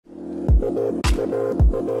How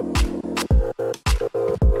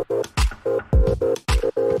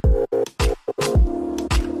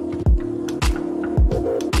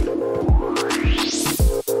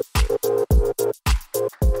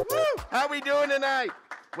we doing tonight?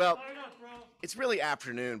 Well, it's really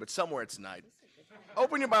afternoon, but somewhere it's night.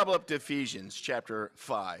 Open your Bible up to Ephesians chapter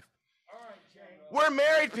 5. We're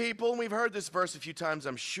married people, and we've heard this verse a few times,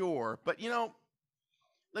 I'm sure. But, you know,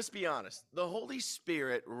 let's be honest. The Holy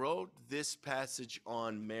Spirit wrote this passage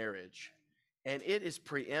on marriage, and it is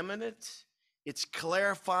preeminent, it's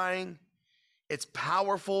clarifying, it's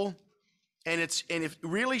powerful, and it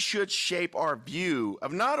really should shape our view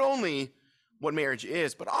of not only what marriage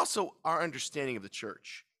is, but also our understanding of the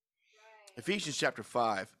church. Right. Ephesians chapter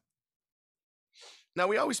 5. Now,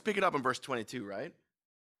 we always pick it up in verse 22, right?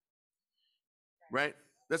 Right?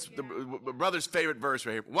 That's the brother's favorite verse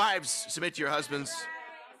right here. Wives, submit to your husbands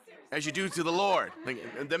as you do to the Lord.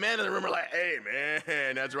 Like, the men in the room are like,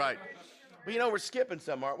 amen, that's right. But you know, we're skipping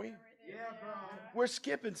some, aren't we? Yeah, bro. We're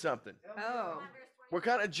skipping something. Oh. We're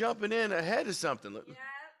kind of jumping in ahead of something.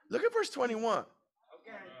 Look at verse 21.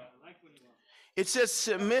 Okay. It says,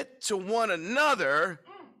 submit to one another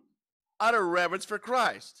out of reverence for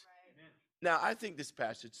Christ. Now, I think this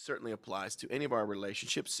passage certainly applies to any of our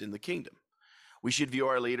relationships in the kingdom. We should view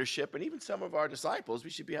our leadership and even some of our disciples, we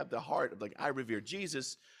should have the heart of like, I revere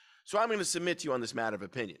Jesus, so I'm going to submit to you on this matter of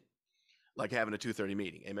opinion, like having a 2:30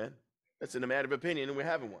 meeting, amen? That's in a matter of opinion, and we're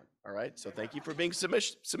having one, all right? So thank you for being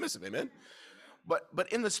submissive, amen?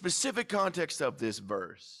 But in the specific context of this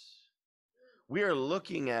verse, we are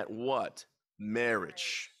looking at what?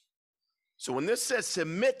 Marriage. So when this says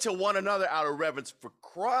submit to one another out of reverence for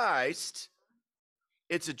Christ,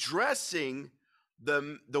 it's addressing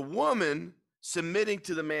the woman submitting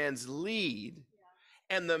to the man's lead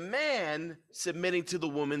and the man submitting to the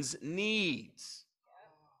woman's needs.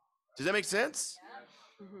 Does that make sense?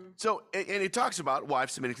 Mm-hmm. So, and it talks about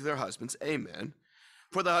wives submitting to their husbands, amen.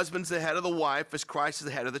 For the husband's the head of the wife, as Christ is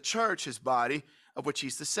the head of the church, his body, of which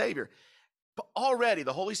he's the Savior. But already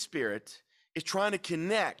the Holy Spirit is trying to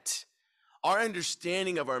connect our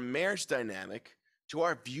understanding of our marriage dynamic to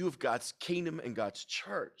our view of God's kingdom and God's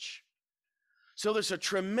church. So there's a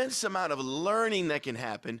tremendous amount of learning that can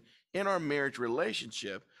happen in our marriage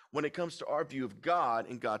relationship when it comes to our view of God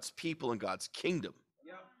and God's people and God's kingdom.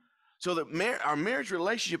 Yeah. So that our marriage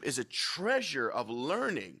relationship is a treasure of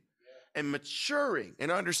learning and maturing and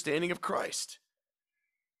understanding of Christ.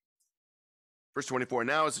 Verse 24,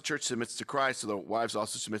 now as the church submits to Christ, so the wives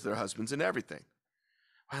also submit to their husbands in everything.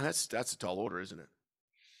 Wow, that's a tall order, isn't it?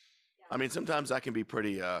 I mean, sometimes that can be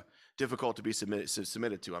pretty difficult to be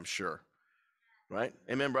submitted to, I'm sure. Right?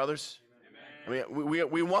 Amen, brothers? Amen. I mean,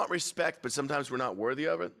 we want respect, but sometimes we're not worthy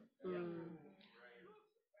of it.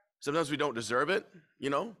 Sometimes we don't deserve it, you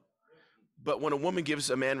know? But when a woman gives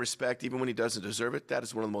a man respect, even when he doesn't deserve it, that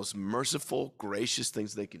is one of the most merciful, gracious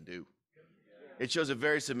things they can do. It shows a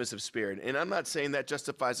very submissive spirit. And I'm not saying that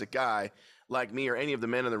justifies a guy like me or any of the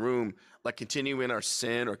men in the room, like continuing our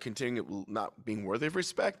sin or continuing not being worthy of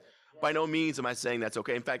respect. By no means am I saying that's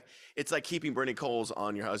okay. In fact, it's like keeping burning coals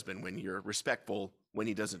on your husband when you're respectful when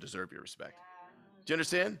he doesn't deserve your respect. Do you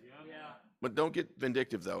understand? Yeah. But don't get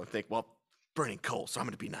vindictive, though, and think, well, burning coals, so I'm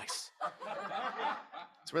going to be nice.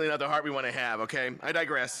 It's really not the heart we want to have, okay? I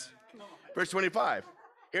digress. Verse 25.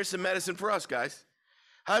 Here's some medicine for us, guys.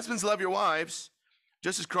 Husbands, love your wives,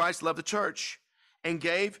 just as Christ loved the church and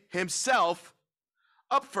gave himself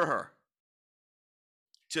up for her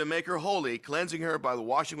to make her holy, cleansing her by the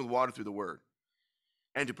washing with water through the word,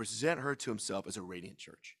 and to present her to himself as a radiant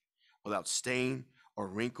church, without stain or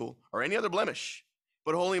wrinkle or any other blemish,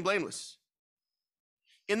 but holy and blameless.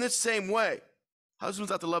 In this same way,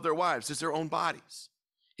 husbands ought to love their wives as their own bodies.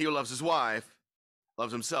 He who loves his wife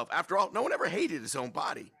loves himself. After all, no one ever hated his own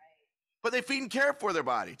body, but they feed and care for their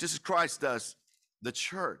body, just as Christ does the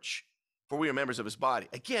church, for we are members of his body.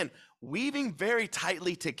 Again, weaving very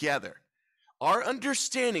tightly together our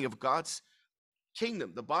understanding of God's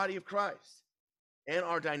kingdom, the body of Christ, and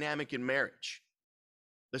our dynamic in marriage.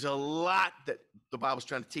 There's a lot that the Bible's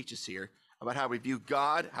trying to teach us here about how we view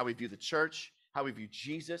God, how we view the church, how we view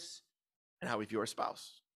Jesus, and how we view our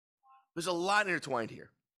spouse. There's a lot intertwined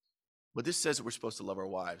here. But this says that we're supposed to love our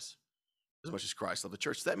wives as much as Christ loved the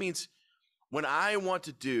church. So that means when I want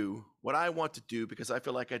to do what I want to do because I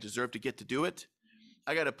feel like I deserve to get to do it,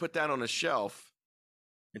 I got to put that on a shelf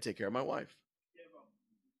and take care of my wife.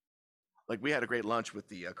 Like we had a great lunch with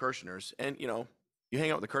the Kirshners, and you know, you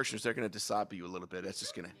hang out with the Kirshners, they're going to disciple you a little bit. That's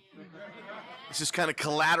just going to, It's this kind of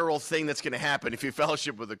collateral thing that's going to happen if you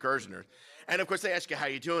fellowship with incursioners. And of course, they ask you how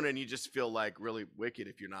you doing, and you just feel like really wicked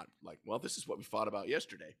if you're not like, well, this is what we fought about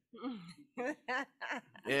yesterday.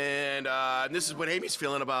 And this is what Amy's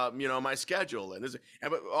feeling about, my schedule. And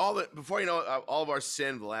before you know it, all of our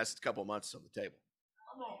sin the last couple of months is on the table.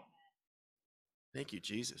 Thank you,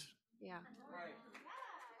 Jesus. Yeah.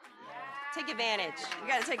 Take advantage. You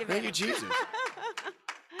got to take advantage. Thank you, Jesus.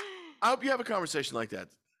 I hope you have a conversation like that.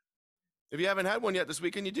 If you haven't had one yet this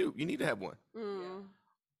weekend, you do. You need to have one.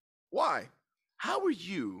 Why? How are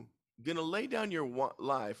you going to lay down your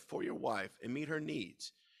life for your wife and meet her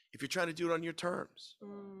needs if you're trying to do it on your terms?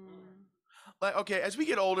 Like, okay, as we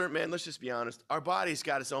get older, man, let's just be honest. Our body's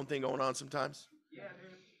got its own thing going on sometimes. Yeah,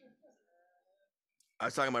 I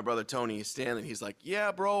was talking to my brother Tony Stanley. He's like,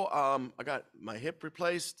 yeah, bro, I got my hip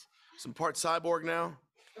replaced, some part cyborg now,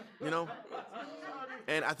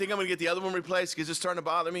 and I think I'm going to get the other one replaced because it's starting to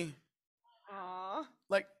bother me. Aww.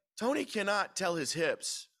 Like, Tony cannot tell his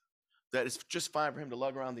hips that it's just fine for him to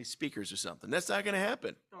lug around these speakers or something. That's not going to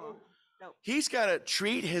happen. Oh, no. He's got to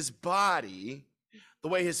treat his body the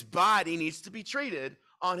way his body needs to be treated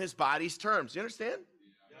on his body's terms. You understand?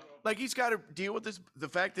 Like, he's got to deal with the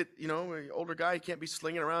fact that, an older guy, he can't be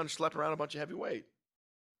slinging around and schlepping around a bunch of heavy weight.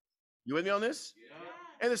 You with me on this? Yeah.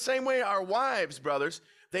 And the same way, our wives, brothers,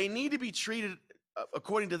 they need to be treated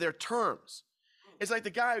according to their terms. It's like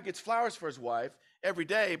the guy who gets flowers for his wife every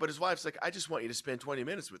day, but his wife's like, I just want you to spend 20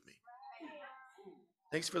 minutes with me.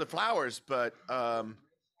 Thanks for the flowers, but can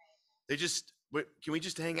we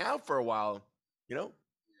just hang out for a while?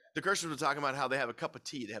 The Kirschners were talking about how they have a cup of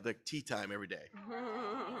tea. They have like tea time every day.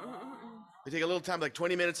 They take a little time, like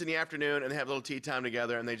 20 minutes in the afternoon, and they have a little tea time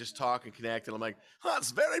together, and they just talk and connect. And I'm like, oh,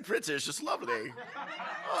 it's very pretty. It's just lovely.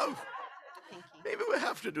 Oh, maybe we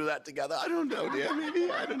have to do that together. I don't know, dear.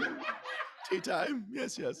 Maybe, I don't know. Tea time.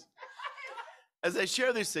 Yes, yes. As I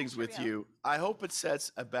share these things with you, I hope it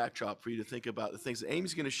sets a backdrop for you to think about the things that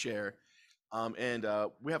Amy's going to share. And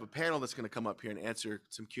we have a panel that's going to come up here and answer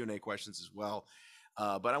some Q&A questions as well.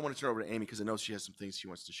 But I want to turn over to Amy because I know she has some things she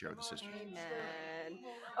wants to share with the sisters. Amen.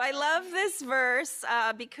 Well, I love this verse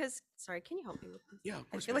because, sorry, can you help me with this? Yeah, of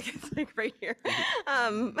course. I feel like it's like right here.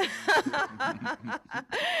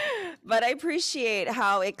 But I appreciate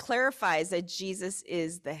how it clarifies that Jesus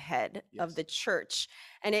is the head of the church.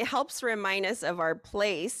 And it helps remind us of our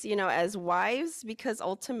place, as wives, because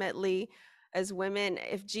ultimately, as women,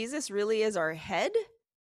 if Jesus really is our head,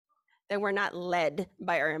 then we're not led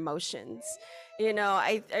by our emotions.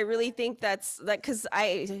 I really think that's because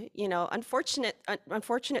unfortunate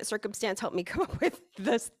circumstance helped me come up with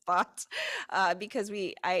this thought because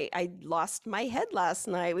I lost my head last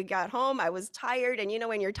night. We got home, I was tired, and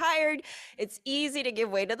when you're tired, it's easy to give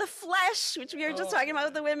way to the flesh, which we were just talking about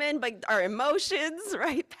with the women, but our emotions,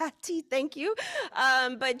 right, Patty? Thank you.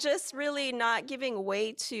 But just really not giving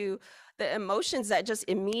way to the emotions that just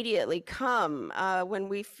immediately come when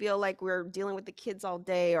we feel like we're dealing with the kids all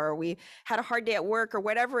day, or we had a hard day at work, or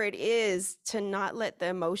whatever it is, to not let the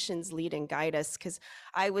emotions lead and guide us. Because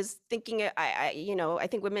I was thinking, I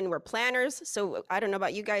think women were planners. So I don't know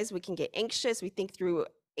about you guys, we can get anxious. We think through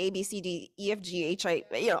A, B, C, D, E, F, G, H, I,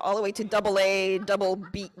 all the way to double A, double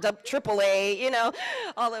B, triple A,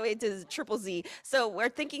 all the way to triple Z. So we're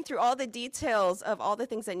thinking through all the details of all the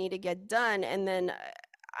things that need to get done. And then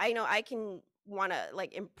I know I can want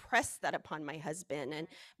to impress that upon my husband and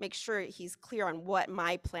make sure he's clear on what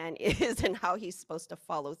my plan is and how he's supposed to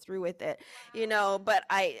follow through with it, but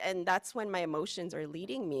and that's when my emotions are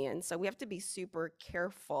leading me. And so we have to be super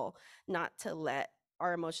careful not to let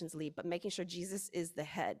our emotions lead, but making sure Jesus is the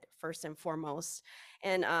head first and foremost.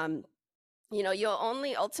 And, you'll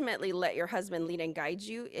only ultimately let your husband lead and guide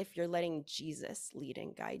you if you're letting Jesus lead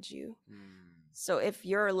and guide you. So if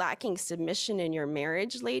you're lacking submission in your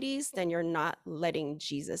marriage, ladies, then you're not letting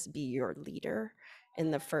Jesus be your leader in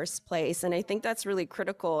the first place. And I think that's really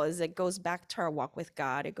critical, as it goes back to our walk with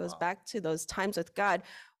God. It goes back to those times with God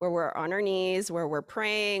where we're on our knees, where we're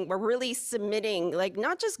praying, we're really submitting,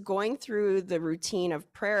 not just going through the routine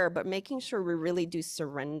of prayer, but making sure we really do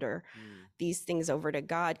surrender these things over to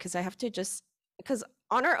God. Because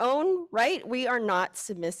on our own, right, we are not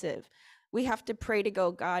submissive. We have to pray to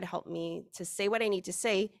go, God, help me to say what I need to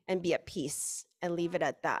say and be at peace and leave it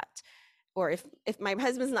at that. Or if my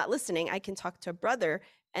husband's not listening, I can talk to a brother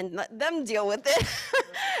and let them deal with it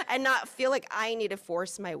and not feel like I need to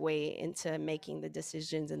force my way into making the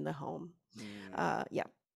decisions in the home. Yeah.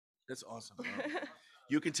 That's awesome.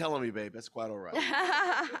 You can tell on me, babe. That's quite all right.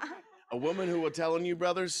 A woman who will tell on you,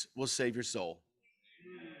 brothers, will save your soul.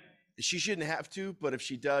 She shouldn't have to, but if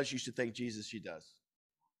she does, you should thank Jesus she does.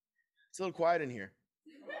 It's a little quiet in here.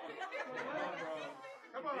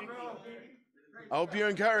 I hope you're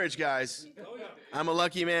encouraged, guys. I'm a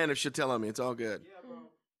lucky man if she'll tell on me. It's all good.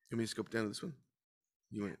 Let me scope down to this one.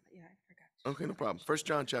 You want it? Yeah, I forgot. Okay, no problem. 1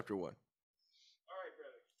 John chapter 1.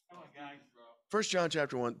 1 John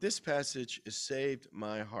chapter 1. This passage has saved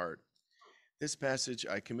my heart. This passage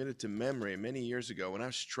I committed to memory many years ago when I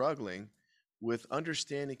was struggling with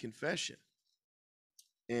understanding confession.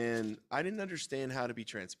 And I didn't understand how to be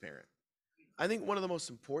transparent. I think one of the most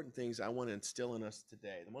important things I want to instill in us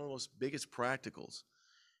today, one of the most biggest practicals,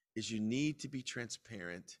 is you need to be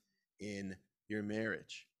transparent in your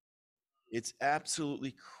marriage. It's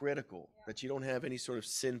absolutely critical that you don't have any sort of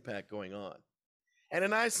sin pact going on.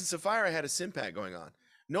 Ananias and Sapphira had a sin pact going on.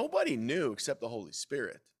 Nobody knew except the Holy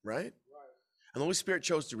Spirit, right? And the Holy Spirit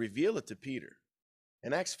chose to reveal it to Peter.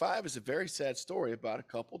 And Acts 5 is a very sad story about a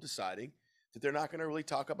couple deciding that they're not going to really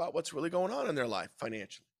talk about what's really going on in their life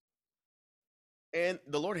financially. And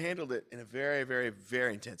the Lord handled it in a very, very,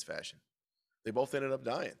 very intense fashion. They both ended up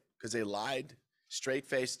dying because they lied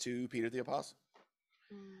straight-faced to Peter the Apostle.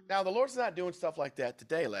 Now, the Lord's not doing stuff like that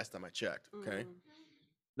today, last time I checked, okay?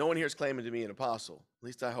 No one here is claiming to be an apostle. At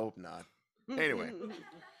least I hope not. Anyway.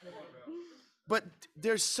 But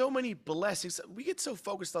there's so many blessings. We get so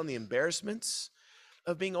focused on the embarrassments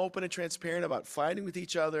of being open and transparent about fighting with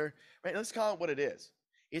each other, right? Let's call it what it is.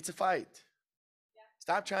 It's a fight.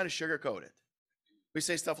 Stop trying to sugarcoat it. We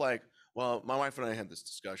say stuff like, well, my wife and I had this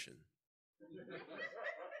discussion.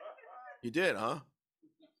 You did, huh?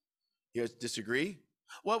 You guys disagree?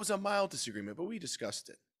 Well, it was a mild disagreement, but we discussed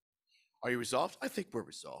it. Are you resolved? I think we're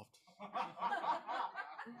resolved.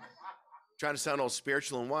 Trying to sound all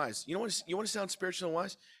spiritual and wise. You want to sound spiritual and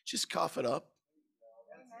wise? Just cough it up.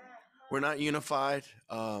 We're not unified,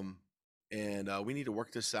 and we need to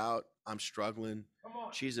work this out. I'm struggling.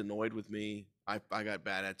 She's annoyed with me. I got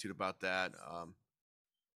bad attitude about that.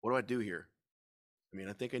 What do I do here? I mean,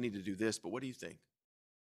 I think I need to do this, but what do you think?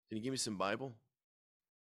 Can you give me some Bible?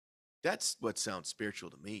 That's what sounds spiritual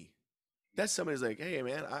to me. That's somebody's like, hey,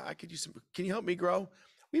 man, I could use some. Can you help me grow?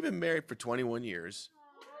 We've been married for 21 years.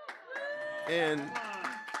 And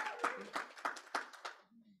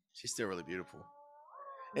she's still really beautiful.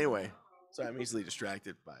 Anyway, so I'm easily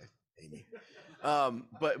distracted by Amy.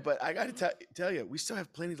 But I got to tell you, we still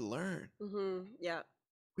have plenty to learn. Yeah.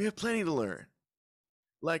 We have plenty to learn.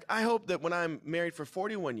 Like, I hope that when I'm married for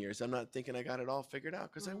 41 years, I'm not thinking I got it all figured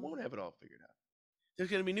out, because I won't have it all figured out.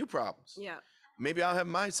 There's going to be new problems. Yeah. Maybe I'll have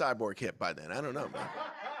my cyborg hip by then. I don't know, man.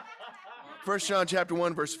 1 John chapter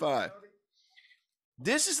 1, verse 5.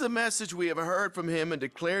 This is the message we have heard from him and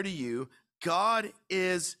declare to you, God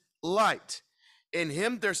is light. In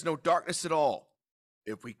him there's no darkness at all.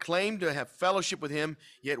 If we claim to have fellowship with him,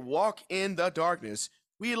 yet walk in the darkness,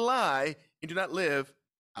 we lie and do not live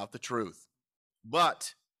out the truth.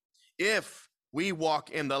 But if we walk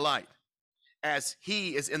in the light, as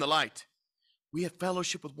he is in the light, we have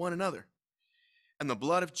fellowship with one another. And the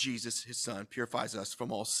blood of Jesus, his son, purifies us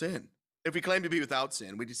from all sin. If we claim to be without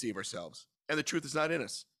sin, we deceive ourselves, and the truth is not in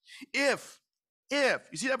us. If,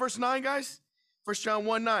 you see that verse 9, guys? 1 John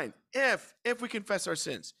 1:9. If we confess our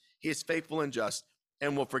sins, he is faithful and just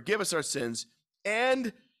and will forgive us our sins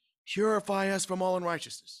and purify us from all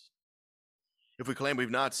unrighteousness. If we claim we've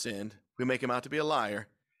not sinned, we make him out to be a liar,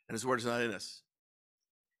 and his word is not in us.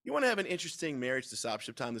 You want to have an interesting marriage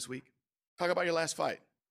discipleship time this week? Talk about your last fight.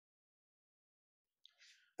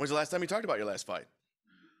 When's the last time you talked about your last fight?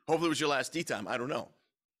 Hopefully it was your last D time. I don't know.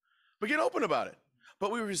 But get open about it.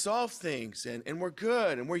 But we resolve things, and we're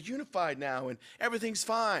good, and we're unified now, and everything's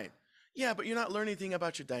fine. Yeah, but you're not learning anything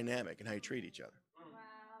about your dynamic and how you treat each other. Wow.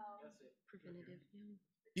 Preventative.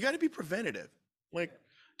 You got to be preventative. Like,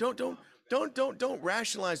 don't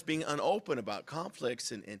rationalize being unopen about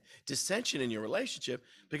conflicts and dissension in your relationship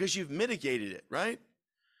because you've mitigated it, right?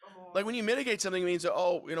 Like, when you mitigate something, it means that,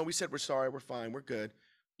 oh, we said we're sorry, we're fine, we're good.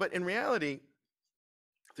 But in reality,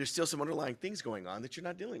 there's still some underlying things going on that you're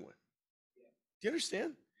not dealing with. Do you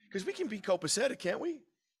understand? Because we can be copacetic, can't we?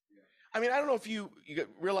 I mean, I don't know if you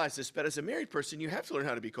realize this, but as a married person, you have to learn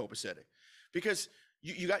how to be copacetic. Because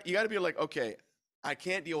you got to be like, okay, I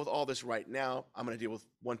can't deal with all this right now. I'm going to deal with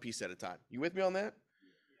one piece at a time. You with me on that?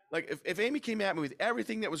 Like, if Amy came at me with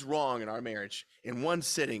everything that was wrong in our marriage in one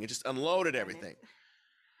sitting and just unloaded everything,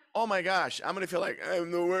 oh my gosh, I'm going to feel like I'm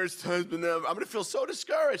the worst husband ever. I'm going to feel so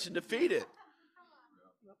discouraged and defeated.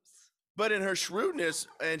 But in her shrewdness,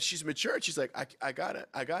 and she's matured, she's like, I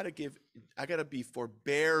gotta be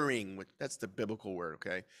forbearing with, that's the biblical word,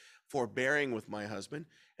 okay? Forbearing with my husband,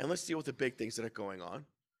 and let's deal with the big things that are going on.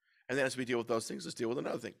 And then as we deal with those things, let's deal with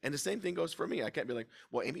another thing. And the same thing goes for me. I can't be like,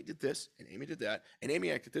 well, Amy did this, and Amy did that, and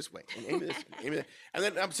Amy acted this way, and Amy this, and Amy that. And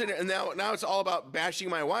then I'm sitting there, and now it's all about bashing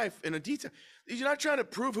my wife in a detail. You're not trying to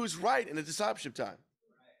prove who's right in a discipleship time.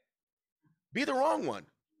 Be the wrong one.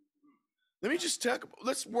 Let me just talk,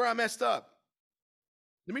 that's where I messed up.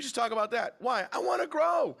 Let me just talk about that. Why? I want to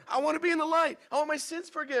grow. I want to be in the light. I want my sins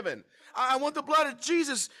forgiven. I want the blood of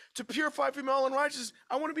Jesus to purify from all unrighteousness.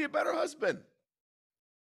 I want to be a better husband.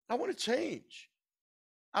 I want to change.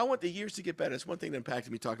 I want the years to get better. It's one thing that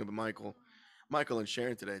impacted me talking about Michael and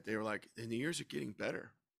Sharon today. They were like, and the years are getting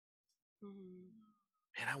better.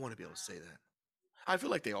 And I want to be able to say that. I feel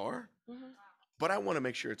like they are, but I want to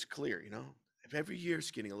make sure it's clear, if every year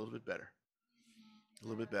is getting a little bit better, a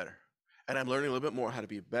little bit better. And I'm learning a little bit more how to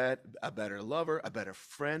be a better lover, a better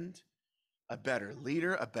friend, a better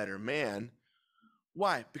leader, a better man.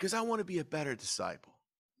 Why? Because I want to be a better disciple.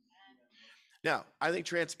 Now, I think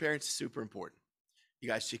transparency is super important. You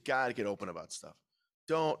guys, you got to get open about stuff.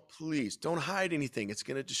 Please don't hide anything. It's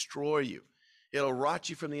going to destroy you. It'll rot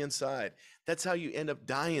you from the inside. That's how you end up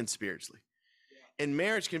dying spiritually. And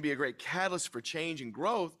marriage can be a great catalyst for change and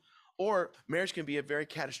growth, or marriage can be a very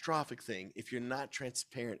catastrophic thing if you're not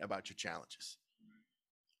transparent about your challenges.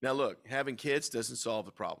 Now, look, having kids doesn't solve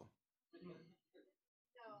the problem.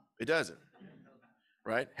 It doesn't,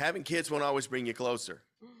 right? Having kids won't always bring you closer.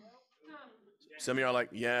 Some of you are like,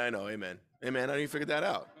 yeah, I know, amen. Amen, how do you figure that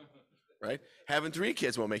out, right? Having 3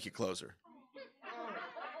 kids won't make you closer.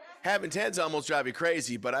 Having 10's almost drive you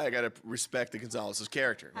crazy, but I got to respect the Gonzalez's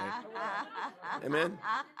character, right? Amen?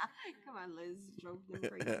 Come on, Liz, drove them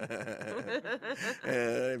crazy.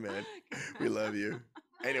 Amen. We love you.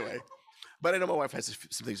 Anyway, but I know my wife has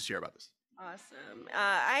some things to share about this. Awesome.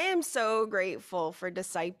 I am so grateful for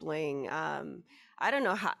discipling. I don't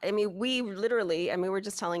know how, we literally, we were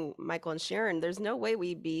just telling Michael and Sharon, there's no way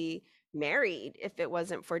we'd be married if it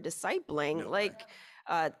wasn't for discipling.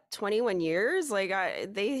 No. 21 years,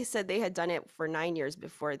 they said they had done it for 9 years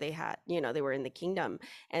before they had, they were in the kingdom.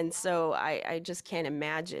 And so I just can't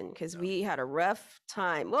imagine, because we had a rough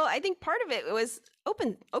time. Well, I think part of it was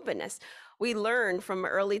openness. We learned from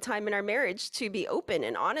early time in our marriage to be open.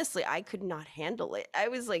 And honestly, I could not handle it. I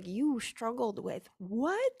was like, you struggled with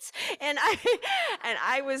what? And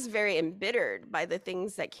I was very embittered by the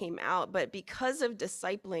things that came out. But because of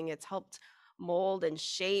discipling, it's helped mold and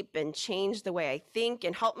shape and change the way I think,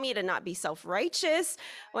 and help me to not be self-righteous.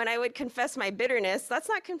 When I would confess my bitterness, that's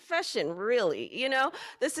not confession, really.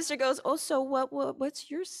 The sister goes, oh, so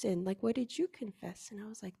what's your sin? What did you confess? And I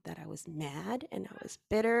was like, that I was mad and I was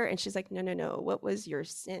bitter. And she's like, no. What was your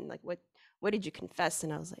sin? What did you confess?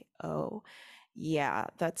 And I was like, oh, yeah,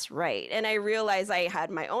 that's right. And I realized I had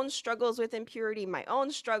my own struggles with impurity, my own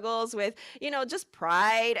struggles with, just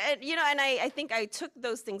pride. And, and I think I took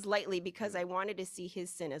those things lightly because I wanted to see his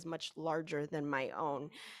sin as much larger than my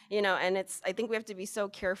own, and I think we have to be so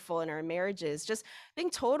careful in our marriages, just being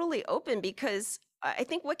totally open, because I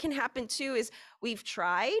think what can happen too is we've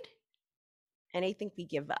tried and I think we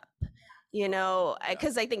give up,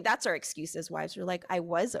 because I think that's our excuse as wives. We're like, I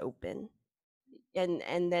was open.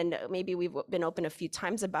 And then maybe we've been open a few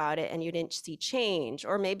times about it and you didn't see change,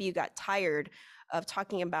 or maybe you got tired of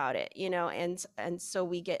talking about it, and so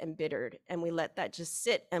we get embittered and we let that just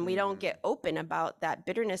sit, and we don't get open about that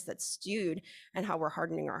bitterness that's stewed and how we're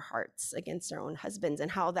hardening our hearts against our own husbands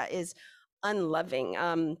and how that is unloving.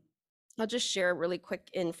 I'll just share really quick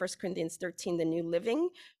in 1 Corinthians 13, the New Living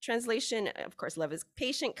Translation. Of course, love is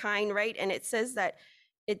patient, kind, right? And it says that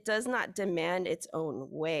it does not demand its own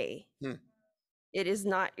way. It is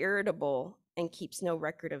not irritable and keeps no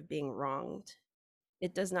record of being wronged.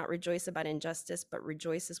 It does not rejoice about injustice, but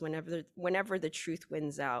rejoices whenever the truth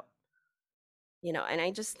wins out. And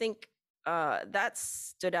I just think that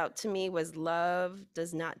stood out to me, was love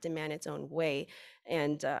does not demand its own way,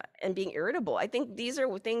 and being irritable. I think these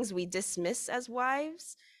are things we dismiss as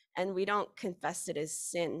wives, and we don't confess it as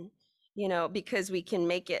sin. Because we can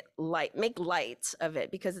make light of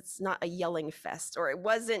it, because it's not a yelling fest, or it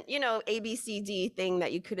wasn't, ABCD thing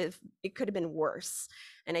that it could have been worse.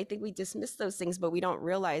 And I think we dismiss those things, but we don't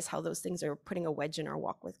realize how those things are putting a wedge in our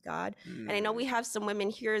walk with God. And I know we have some women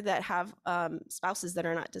here that have spouses that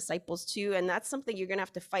are not disciples too. And that's something you're going to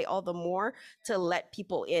have to fight all the more to let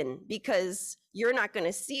people in, because you're not going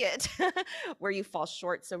to see it where you fall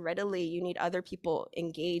short so readily. You need other people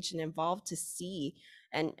engaged and involved to see.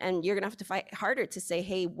 And you're going to have to fight harder to say,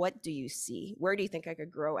 hey, what do you see? Where do you think I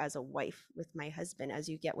could grow as a wife with my husband as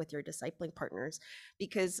you get with your discipling partners?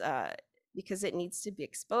 Because it needs to be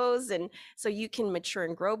exposed, and so you can mature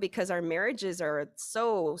and grow, because our marriages are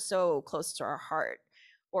so close to our heart.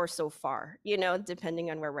 or so far, you know, depending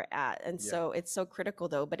on where we're at. And Yeah. so it's so critical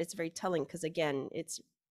though, but it's very telling because again, it's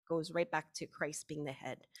goes right back to Christ being the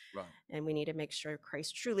head. Right. And we need to make sure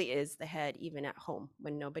Christ truly is the head, even at home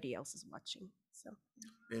when nobody else is watching. So,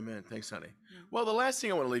 Amen. Thanks, honey. Yeah. Well, the last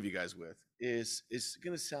thing I want to leave you guys with is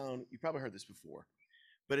going to sound, you probably heard this before,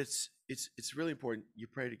 but it's really important. You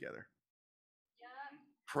pray together.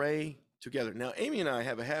 Pray together. Now, Amy and I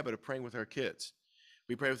have a habit of praying with our kids.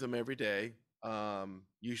 We pray with them every day,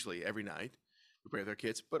 usually every night. We pray with our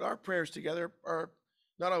kids, but our prayers together are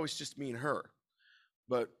not always just me and her.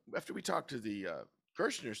 But after we talked to the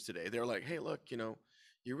Kirshner's today, they're like, hey, look, you know,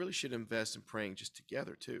 you really should invest in praying just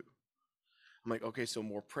together too. I'm like, okay, so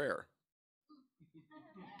more prayer.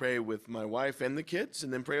 Pray with my wife and the kids,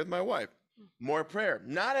 and then pray with my wife. More prayer.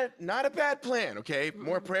 Not a bad plan, okay?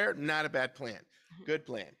 More prayer, not a bad plan. Good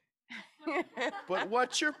plan. But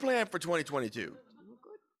what's your plan for 2022?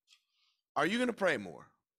 Are you going to pray more?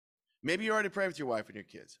 Maybe you already pray with your wife and your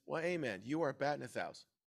kids. Well, amen. You are batting 1,000.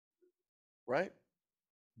 Right?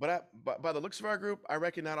 But by the looks of our group, I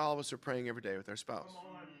reckon not all of us are praying every day with our spouse.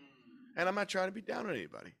 And I'm not trying to be down on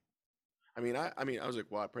anybody. I mean, I was like,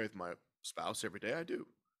 well, I pray with my spouse every day. I do.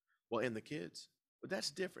 Well, and the kids. But that's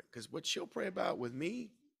different because what she'll pray about with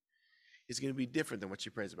me is going to be different than what she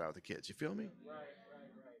prays about with the kids. You feel me? Right.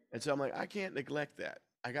 And so I'm like, I can't neglect that.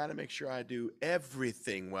 I got to make sure I do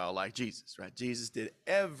everything well like Jesus, right? Jesus did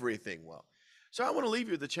everything well. So I want to leave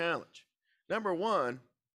you with a challenge. Number one,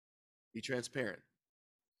 be transparent.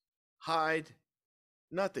 Hide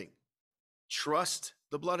nothing. Trust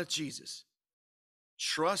the blood of Jesus.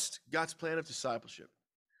 Trust God's plan of discipleship.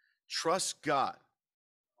 Trust God.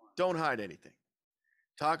 Don't hide anything.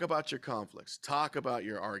 Talk about your conflicts. Talk about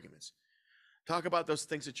your arguments. Talk about those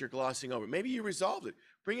things that you're glossing over. Maybe you resolved it.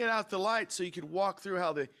 Bring it out to light so you can walk through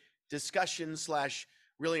how the discussion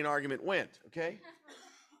 / really an argument went, okay?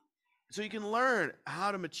 So you can learn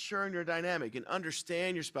how to mature in your dynamic and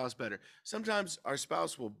understand your spouse better. Sometimes our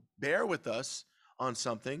spouse will bear with us on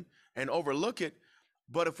something and overlook it,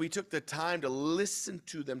 but if we took the time to listen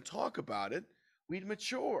to them talk about it, we'd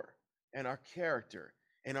mature in our character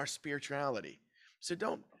and our spirituality. So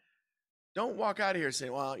don't walk out of here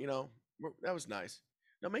saying, well, you know, that was nice.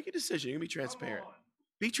 No, make a decision. You're going to be transparent.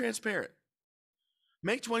 Be transparent.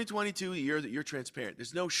 Make 2022 the year that you're transparent.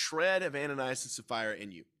 There's no shred of Ananias and Sapphira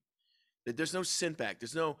in you. There's no sin back.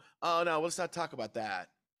 There's no, oh, no, let's not talk about that.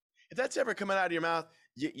 If that's ever coming out of your mouth,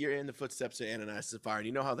 you're in the footsteps of Ananias and Sapphira. And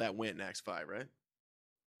you know how that went in Acts 5, right?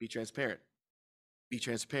 Be transparent. Be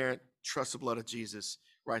transparent. Trust the blood of Jesus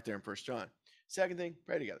right there in 1 John. Second thing,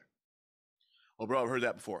 pray together. Oh, bro, I've heard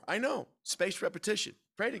that before. I know. Spaced repetition.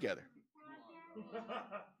 Pray together.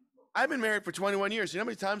 I've been married for 21 years. You know how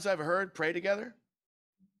many times I've heard pray together?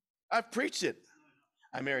 I've preached it.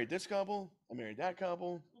 I married this couple. I married that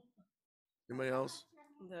couple. Anybody else?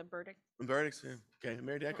 the verdict. Verdicts, yeah. Okay, I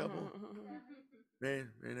married that couple. Married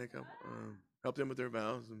that couple. Helped them with their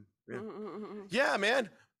vows. And, yeah, man.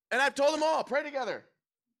 And I've told them all, pray together.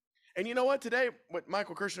 And you know what? Today, what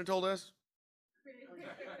Michael Kirshner told us?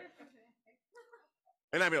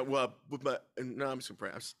 And I mean, well, no, I'm just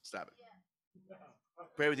going to pray. Stop it.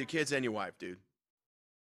 Pray with your kids and your wife, dude.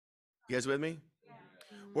 You guys with me?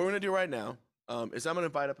 What we're going to do right now is I'm going to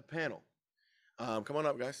invite up a panel. Come on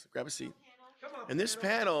up, guys. Grab a seat. And this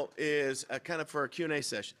panel is kind of for a Q&A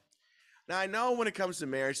session. Now, I know when it comes to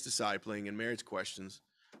marriage discipling and marriage questions,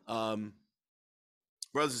 brothers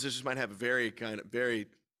and sisters might have very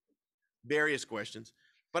various questions,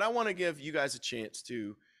 but I want to give you guys a chance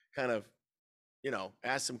to kind of,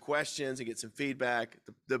 ask some questions and get some feedback.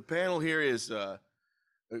 The panel here is,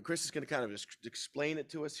 Chris is going to kind of explain it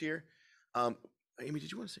to us here. Amy,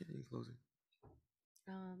 did you want to say anything in closing?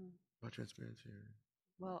 About transparency?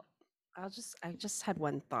 Well, I just had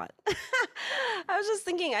one thought. I was just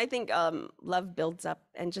thinking, I think love builds up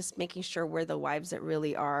and just making sure we're the wives that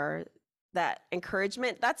really are that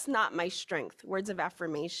encouragement. That's not my strength. Words of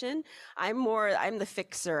affirmation. I'm the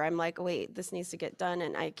fixer. I'm like, wait, this needs to get done.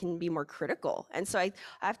 And I can be more critical. And so I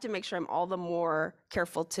have to make sure I'm all the more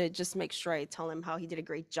careful to just make sure I tell him how he did a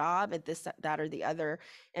great job at this, that, or the other,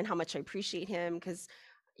 and how much I appreciate him. Because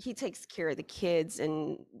he takes care of the kids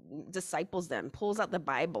and disciples them, pulls out the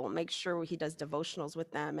Bible, makes sure he does devotionals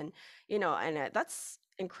with them. And, that's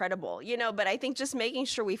incredible, but I think just making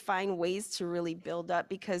sure we find ways to really build up,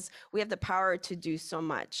 because we have the power to do so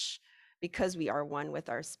much because we are one with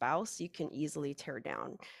our spouse. You can easily tear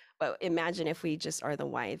down. But imagine if we just are the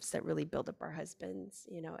wives that really build up our husbands,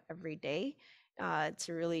 every day.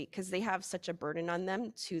 to really, because they have such a burden on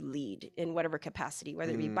them to lead in whatever capacity,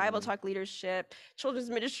 whether it be Bible talk leadership, children's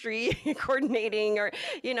ministry, coordinating, or,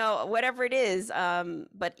 whatever it is.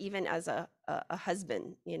 But even as a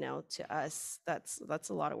husband, to us, that's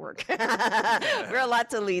a lot of work. We're a lot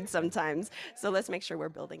to lead sometimes. So let's make sure we're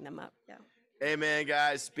building them up. Yeah. Amen,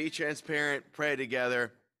 guys. Be transparent, pray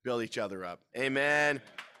together, build each other up. Amen.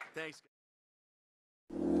 Thanks.